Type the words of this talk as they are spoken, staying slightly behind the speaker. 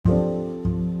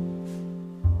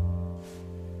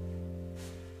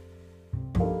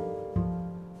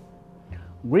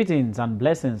Greetings and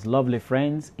blessings, lovely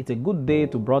friends. It's a good day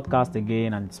to broadcast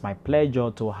again, and it's my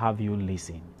pleasure to have you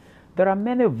listen. There are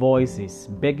many voices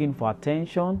begging for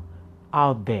attention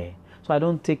out there, so I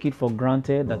don't take it for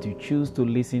granted that you choose to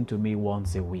listen to me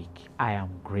once a week. I am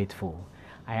grateful.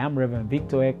 I am Reverend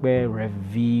Victor Ekpe, Rev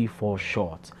V for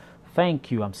short.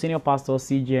 Thank you. I'm Senior Pastor,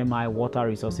 CGMI Water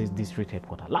Resources District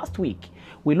Headquarters. Last week,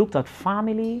 we looked at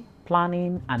family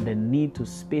planning and the need to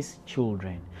space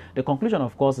children. The conclusion,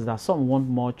 of course, is that some want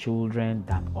more children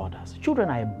than others. Children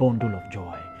are a bundle of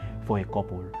joy for a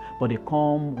couple, but they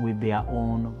come with their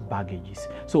own baggages.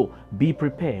 So be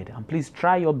prepared and please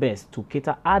try your best to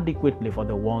cater adequately for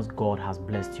the ones God has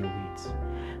blessed you with.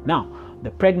 Now,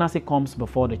 the pregnancy comes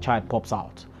before the child pops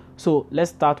out. So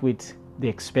let's start with the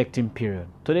expecting period.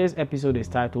 Today's episode is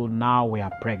titled, Now We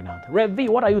Are Pregnant. Rev V,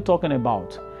 what are you talking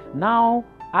about? Now,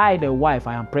 I, the wife,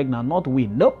 I am pregnant, not we.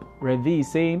 Nope. Rev V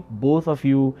is saying both of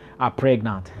you are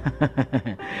pregnant.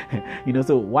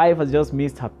 So wife has just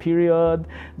missed her period.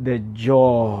 The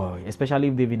joy, especially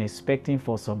if they've been expecting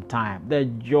for some time. The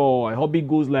joy. Hubby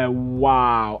goes like,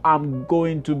 wow, I'm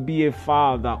going to be a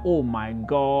father. Oh my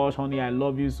gosh, honey, I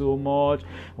love you so much.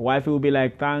 Wife will be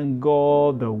like, thank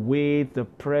God, the wait, the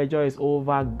pressure is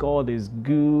over. God is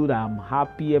good. I'm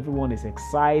happy. Everyone is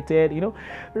excited.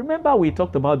 Remember we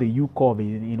talked about the U-curve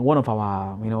in one of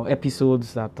our,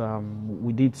 episodes that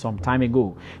we did some time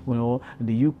ago.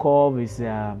 The U-curve is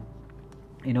the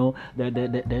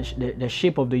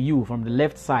shape of the U from the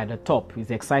left side. The top is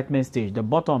the excitement stage. The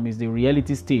bottom is the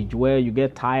reality stage where you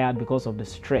get tired because of the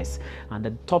stress. And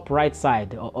the top right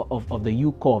side of the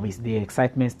U-curve is the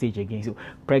excitement stage again. So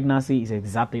pregnancy is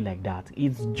exactly like that.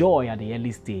 It's joy at the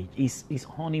early stage. It's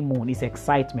honeymoon. It's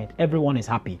excitement. Everyone is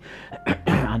happy.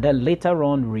 And then later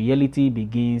on, reality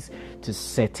begins to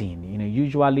set in.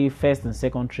 Usually first and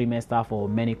second trimester for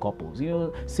many couples.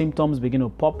 Symptoms begin to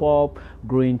pop up: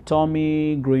 growing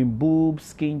tummy, growing boobs,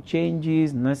 skin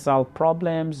changes, nasal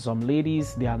problems. Some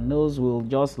ladies, their nose will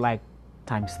just like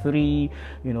times 3,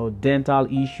 dental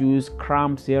issues,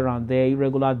 cramps here and there,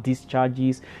 irregular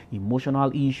discharges,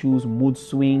 emotional issues, mood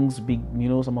swings.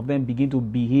 Some of them begin to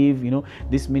behave,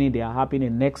 this minute they are happy, the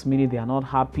next minute they are not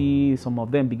happy. Some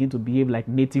of them begin to behave like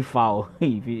native fowl,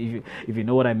 if you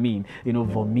know what I mean.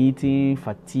 Vomiting,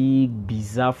 fatigue,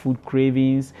 bizarre food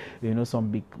cravings.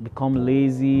 Some become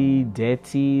lazy,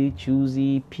 dirty,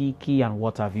 choosy, picky, and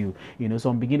what have you.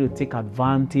 Some begin to take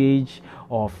advantage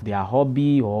of their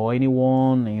hobby or anyone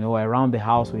around the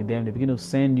house with them. They begin to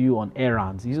send you on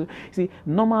errands. You see,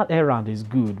 normal errand is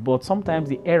good, but sometimes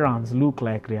the errands look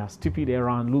like they are stupid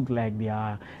errands, look like they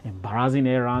are embarrassing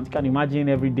errands. You can imagine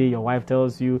every day your wife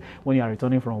tells you when you are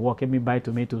returning from work, let me buy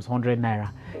tomatoes, 100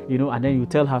 naira, and then you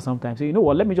tell her sometimes, so,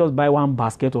 let me just buy one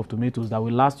basket of tomatoes that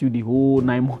will last you the whole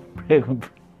 9 months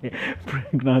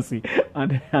pregnancy,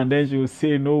 and then she will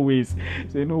say no ways,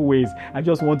 I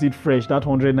just want it fresh, that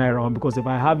 100 naira, because if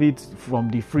I have it from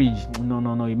the fridge,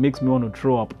 no, it makes me want to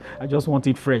throw up. I just want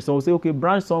it fresh. So I'll say, okay,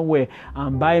 branch somewhere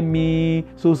and buy me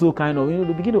so kind of,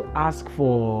 they begin to ask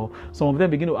for, some of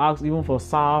them begin to ask even for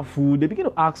sour food. They begin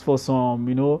to ask for some,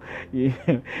 you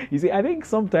see, I think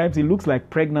sometimes it looks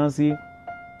like pregnancy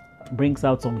brings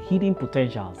out some hidden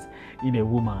potentials in a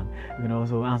woman,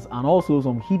 so and also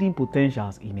some hidden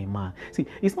potentials in a man. See,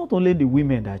 it's not only the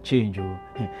women that change.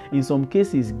 In some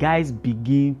cases, guys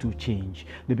begin to change.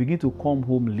 They begin to come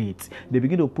home late. They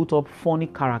begin to put up funny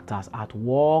characters at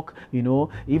work,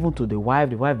 even to the wife.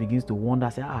 The wife begins to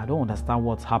wonder, say, I don't understand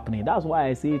what's happening. That's why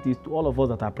I say it is to all of us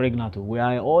that are pregnant. We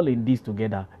are all in this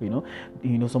together.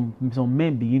 Some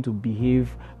men begin to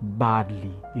behave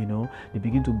badly. They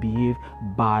begin to behave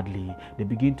badly. They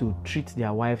begin to treat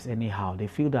their wives anyhow. They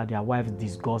feel that their wives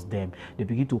disgust them. They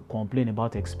begin to complain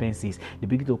about expenses. They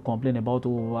begin to complain about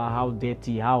how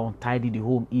dirty, how untidy the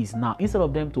home is now. Instead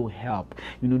of them to help,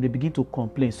 they begin to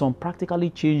complain. Some practically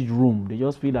changed room. They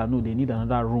just feel that no, they need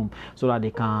another room so that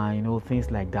they can, things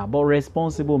like that. But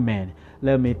responsible men,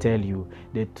 let me tell you,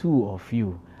 the two of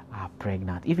you are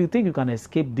pregnant. If you think you can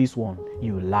escape this one,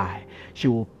 you lie. She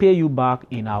will pay you back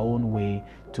in her own way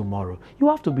tomorrow. You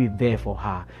have to be there for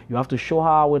her. You have to show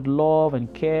her with love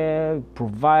and care,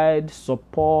 provide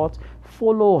support,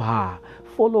 follow her,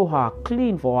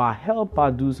 clean for her, help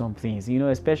her do some things,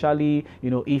 especially,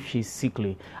 if she's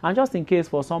sickly. And just in case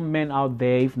for some men out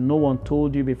there, if no one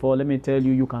told you before, let me tell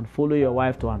you, you can follow your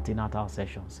wife to antenatal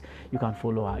sessions. You can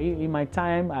follow her. In my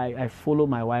time, I follow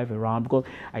my wife around because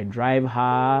I drive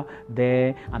her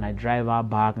there and I drive her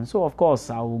back. And so, of course,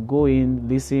 I will go in,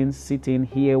 listen, sit in,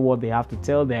 hear what they have to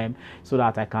tell them so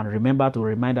that I can remember to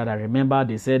remind that I remember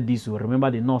they said this, or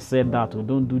remember they not said that, or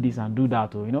don't do this and do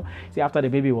that. Or, see, after the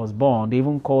baby was born, they even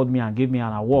even called me and gave me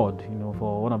an award,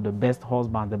 for one of the best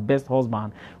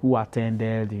husband who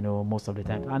attended, most of the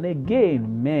time. And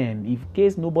again, men, in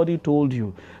case nobody told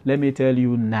you, let me tell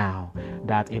you now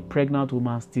that a pregnant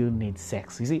woman still needs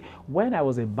sex. You see, when I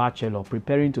was a bachelor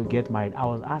preparing to get married, I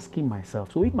was asking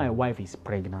myself, so if my wife is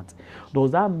pregnant,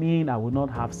 does that mean I will not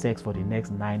have sex for the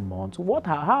next 9 months?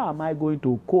 How am I going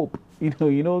to cope?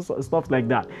 Stuff like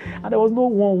that. And there was no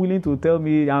one willing to tell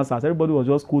me answers. Everybody was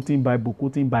just quoting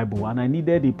Bible, and I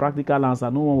needed the practical answer.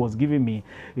 No one was giving me,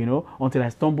 until I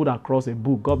stumbled across a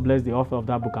book. God bless the author of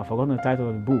that book. I've forgotten the title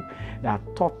of the book. That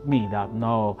taught me that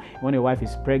no, when a wife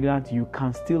is pregnant, you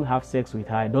can still have sex with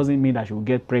her. It doesn't mean that she will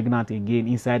get pregnant again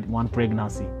inside one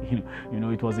pregnancy.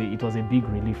 It was a big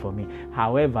relief for me.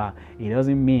 However, it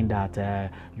doesn't mean that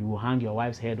you will hang your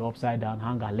wife's head upside down,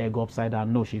 hang her leg upside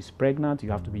down. No, she's pregnant. You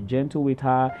have to be gentle with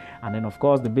her, and then of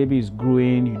course the baby is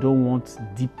growing. You don't want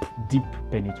deep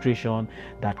penetration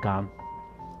that can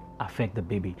affect the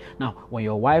baby. Now, when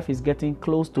your wife is getting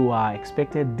close to her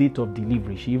expected date of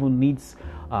delivery, she even needs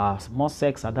more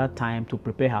sex at that time to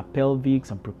prepare her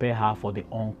pelvis and prepare her for the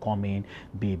oncoming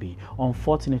baby.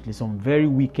 Unfortunately, some very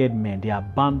wicked men, they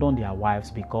abandon their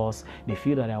wives because they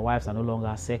feel that their wives are no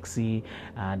longer sexy,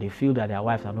 and they feel that their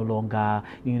wives are no longer,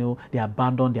 they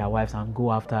abandon their wives and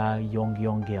go after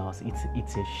young girls.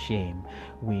 It's a shame.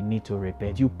 We need to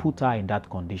repent. You put her in that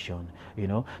condition,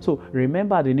 So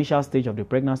remember the initial stage of the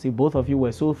pregnancy, both of you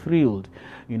were so thrilled,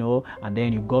 and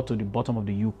then you got to the bottom of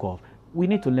the U-curve. We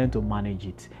need to learn to manage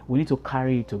it. We need to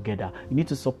carry it together. You need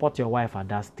to support your wife at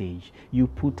that stage. You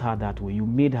put her that way. You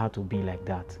made her to be like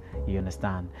that. You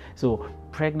understand? So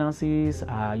pregnancies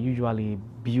are usually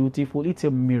beautiful. It's a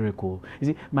miracle. You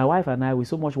see, my wife and I, we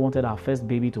so much wanted our first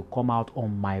baby to come out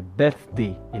on my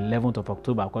birthday, 11th of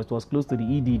October, because it was close to the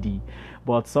EDD.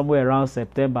 But somewhere around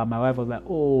September, my wife was like,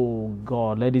 oh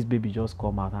God, let this baby just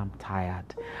come out. I'm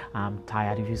tired.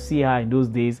 If you see her in those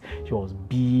days, she was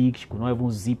big. She could not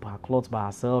even zip her clothes by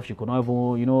herself. She could not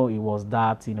even, it was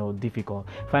that, difficult.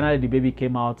 Finally, the baby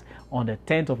came out on the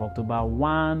 10th of October,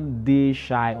 1 day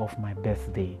shy of my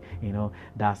birthday.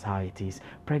 That's how it is.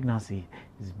 Pregnancy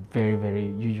is very,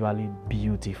 very usually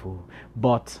beautiful.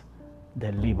 But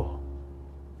the labor.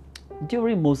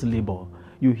 During most labor,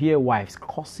 you hear wives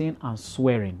cursing and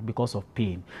swearing because of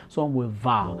pain. Some will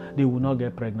vow they will not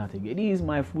get pregnant again. This is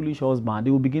my foolish husband. They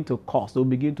will begin to curse. They will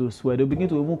begin to swear. They will begin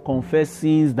to even confess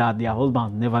sins that their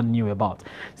husbands never knew about.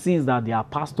 Sins that their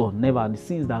pastor never,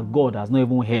 sins that God has not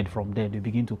even heard from them. They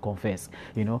begin to confess.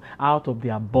 Out of the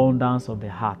abundance of the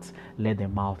heart, let the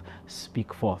mouth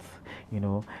speak forth.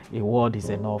 A word is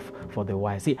enough for the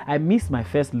wise. See, I missed my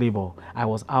first labor. I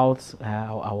was out.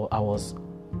 I was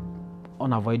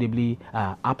unavoidably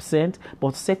absent,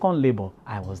 but second labor,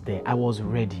 I was there. I was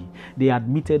ready. They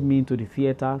admitted me into the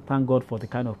theater. Thank God for the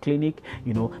kind of clinic.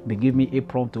 They gave me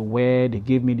apron to wear.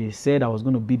 They said I was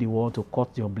going to be the one to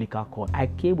cut the umbilical cord. I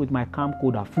came with my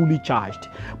camcorder fully charged.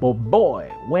 But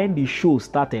boy, when the show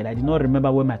started, I did not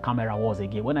remember where my camera was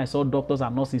again. When I saw doctors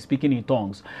and nurses speaking in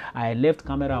tongues, I left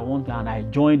camera one and I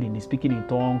joined in the speaking in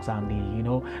tongues and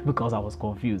because I was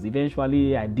confused.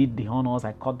 Eventually, I did the honors.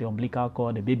 I cut the umbilical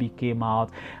cord. The baby came out.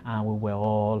 And we were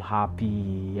all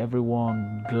happy,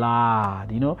 everyone glad,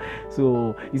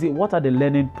 So you see, what are the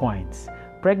learning points?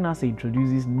 Pregnancy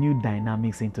introduces new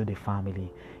dynamics into the family.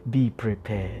 Be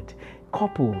prepared.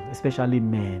 Couples, especially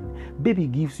men, baby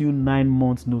gives you 9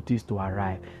 months notice to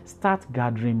arrive. Start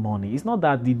gathering money. It's not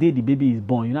that the day the baby is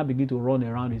born, you now begin to run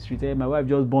around the street. Hey, my wife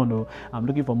just born. Oh, I'm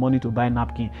looking for money to buy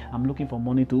napkin. I'm looking for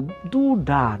money to do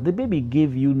that. The baby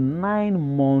gave you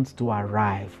 9 months to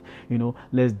arrive.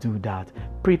 Let's do that.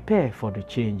 Prepare for the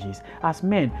changes. As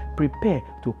men, prepare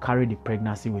to carry the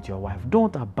pregnancy with your wife.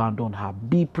 Don't abandon her.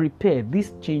 Be prepared.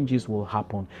 These changes will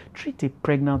happen. Treat a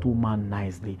pregnant woman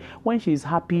nicely. When she is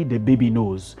happy, the baby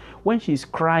knows. When she's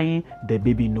crying, the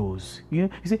baby knows. You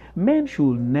see, men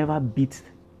should never beat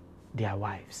their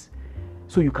wives.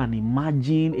 So you can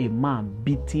imagine a man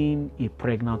beating a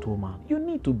pregnant woman. You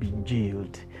need to be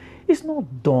jailed. It's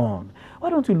not done. Why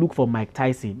don't you look for Mike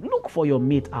Tyson? Look for your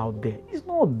mate out there. It's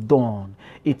not done.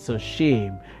 It's a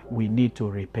shame. We need to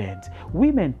repent.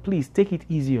 Women, please take it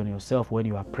easy on yourself when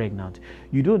you are pregnant.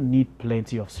 You don't need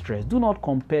plenty of stress. Do not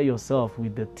compare yourself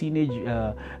with the teenage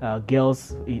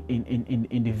girls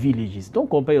in the villages. Don't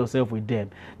compare yourself with them.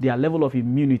 Their level of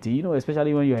immunity,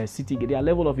 especially when you're a city, their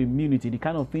level of immunity, the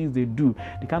kind of things they do,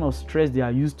 the kind of stress they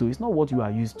are used to, it's not what you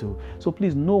are used to. So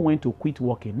please know when to quit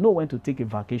working, know when to take a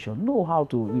vacation, know how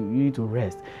to, you need to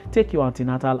rest. Take your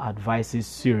antenatal advices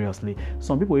seriously.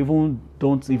 Some people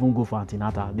don't even go for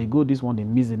antenatal. They go this one, they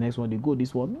miss the next one, they go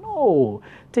this one. No,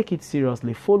 take it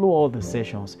seriously. Follow all the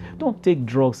sessions. Don't take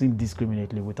drugs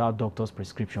indiscriminately without doctor's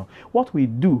prescription. What we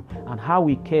do and how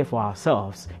we care for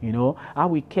ourselves, how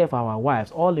we care for our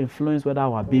wives, all influence whether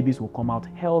our babies will come out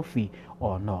healthy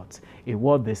or not. A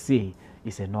word they say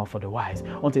is enough for the wise.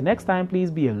 Until next time, please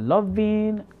be a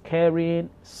loving, caring,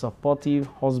 supportive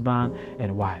husband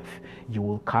and wife. You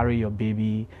will carry your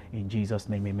baby in Jesus'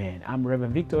 name, amen. I'm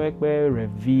Reverend Victor Ekpe, Rev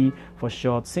V for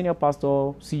short, Senior Pastor,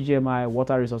 CGMI,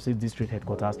 Water Resources District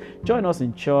Headquarters. Join us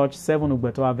in church, 7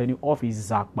 Ugbeto Avenue, Office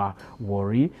Zakpa,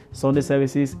 Warri. Sunday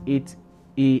services, 8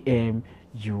 a.m.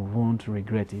 You won't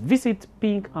regret it. Visit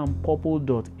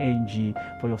pinkandpurple.ng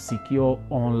for your secure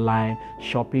online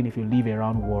shopping if you live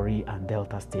around Warri and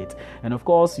Delta State. And of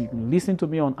course, you can listen to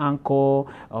me on Anchor,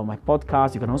 my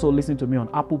podcast. You can also listen to me on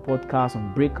Apple Podcasts,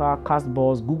 on Breaker,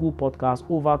 Castbox, Google Podcasts,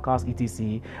 Overcast,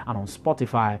 etc. and on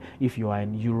Spotify if you are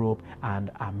in Europe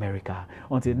and America.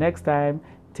 Until next time,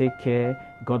 take care.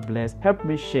 God bless. Help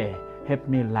me share, help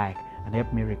me like, and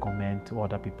help me recommend to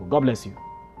other people. God bless you.